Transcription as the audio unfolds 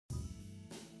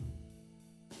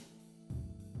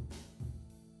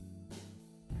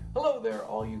Hello there,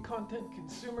 all you content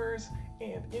consumers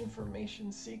and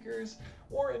information seekers.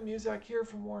 Warren Muzak here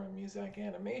from Warren Muzak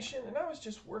Animation, and I was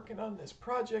just working on this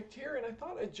project here, and I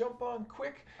thought I'd jump on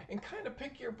quick and kind of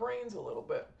pick your brains a little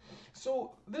bit.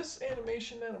 So this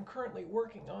animation that I'm currently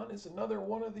working on is another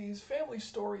one of these family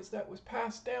stories that was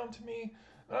passed down to me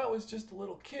when I was just a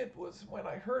little kid, was when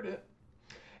I heard it.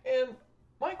 And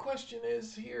my question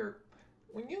is here,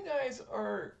 when you guys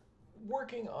are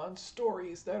working on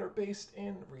stories that are based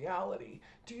in reality,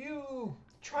 do you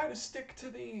try to stick to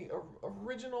the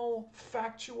original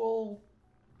factual?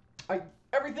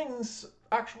 Everything's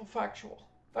actual factual.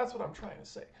 That's what I'm trying to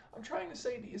say. I'm trying to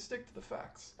say, do you stick to the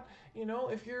facts? You know,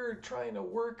 if you're trying to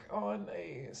work on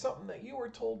something that you were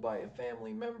told by a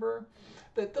family member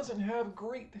that doesn't have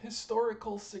great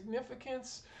historical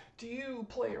significance, do you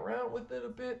play around with it a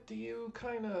bit? Do you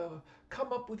kind of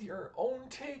come up with your own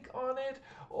take on it?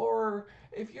 Or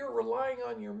if you're relying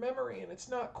on your memory and it's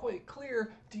not quite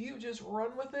clear, do you just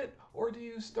run with it? Or do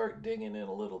you start digging in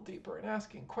a little deeper and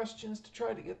asking questions to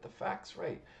try to get the facts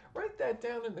right? Write that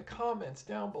down in the comments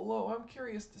down below. I'm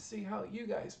curious to see how you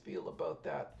guys feel about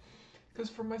that. Because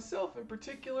for myself in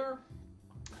particular,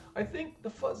 I think the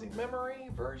fuzzy memory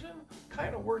version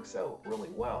kind of works out really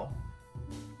well.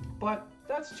 But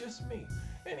that's just me.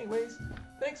 Anyways,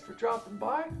 thanks for dropping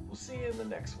by. We'll see you in the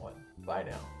next one. Bye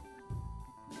now.